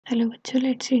Hello bachcho,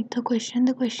 let's read the question.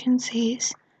 The question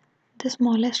says the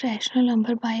smallest rational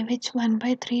number by which 1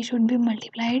 by 3 should be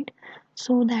multiplied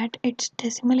so that its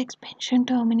decimal expansion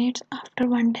terminates after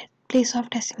one place of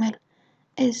decimal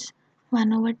is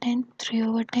 1 over 10, 3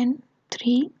 over 10,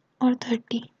 3 और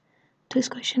 30. तो इस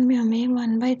question में हमें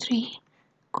 1 by 3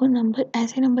 को number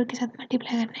ऐसे number के साथ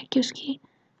multiply करना है कि उसकी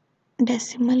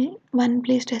डेसिमल 1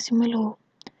 प्लेस डेसिमल हो,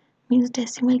 मीन्स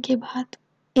डेसिमल के बाद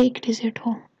एक डिजिट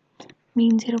हो,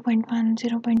 मीन 0.1,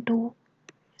 0.2,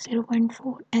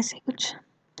 0.4 ऐसे कुछ.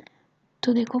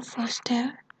 तो देखो फर्स्ट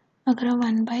है, अगर हम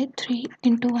 1 by 3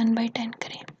 इंटू 1 by 10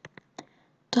 करें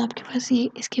तो आपके पास ये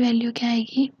इसकी वैल्यू क्या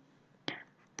आएगी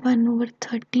 1 over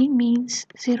 30 मीन्स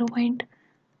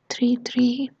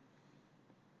 0.33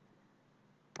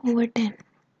 over 10.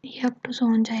 ये अप टू सो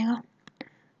ऑन जाएगा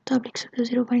तो आप लिख सकते हो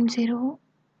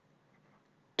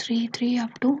 0.033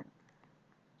 up to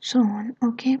so on.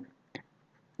 Okay,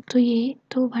 तो ये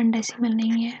तो 1 डेसिमल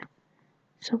नहीं है,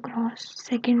 so cross.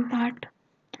 Second part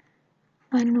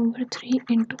 1 over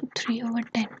 3 into 3 over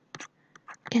 10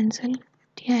 cancel,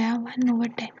 ये आया 1 over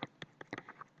 10.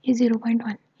 ये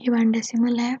 0.1, ये 1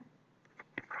 डेसिमल है.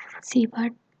 सी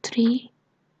पार्ट 3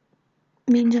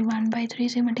 मीन जब 1 by 3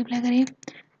 से मल्टीप्लाई करें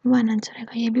 1 आंसर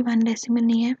आएगा, ये भी 1 डेसिमल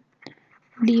नहीं है.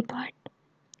 डी पार्ट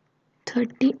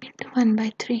 30 इंटू 1 by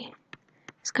 3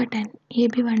 इसका 10, ये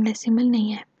भी 1 डेसिमल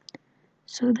नहीं है.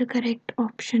 So the correct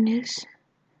option is,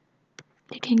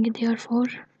 लिखेंगे therefore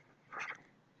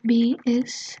B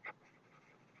is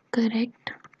correct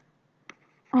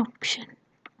option.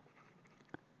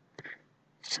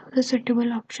 So the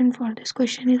suitable option for this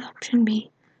question is option B.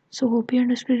 So hope you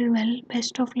understood it well.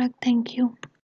 Best of luck. Thank you.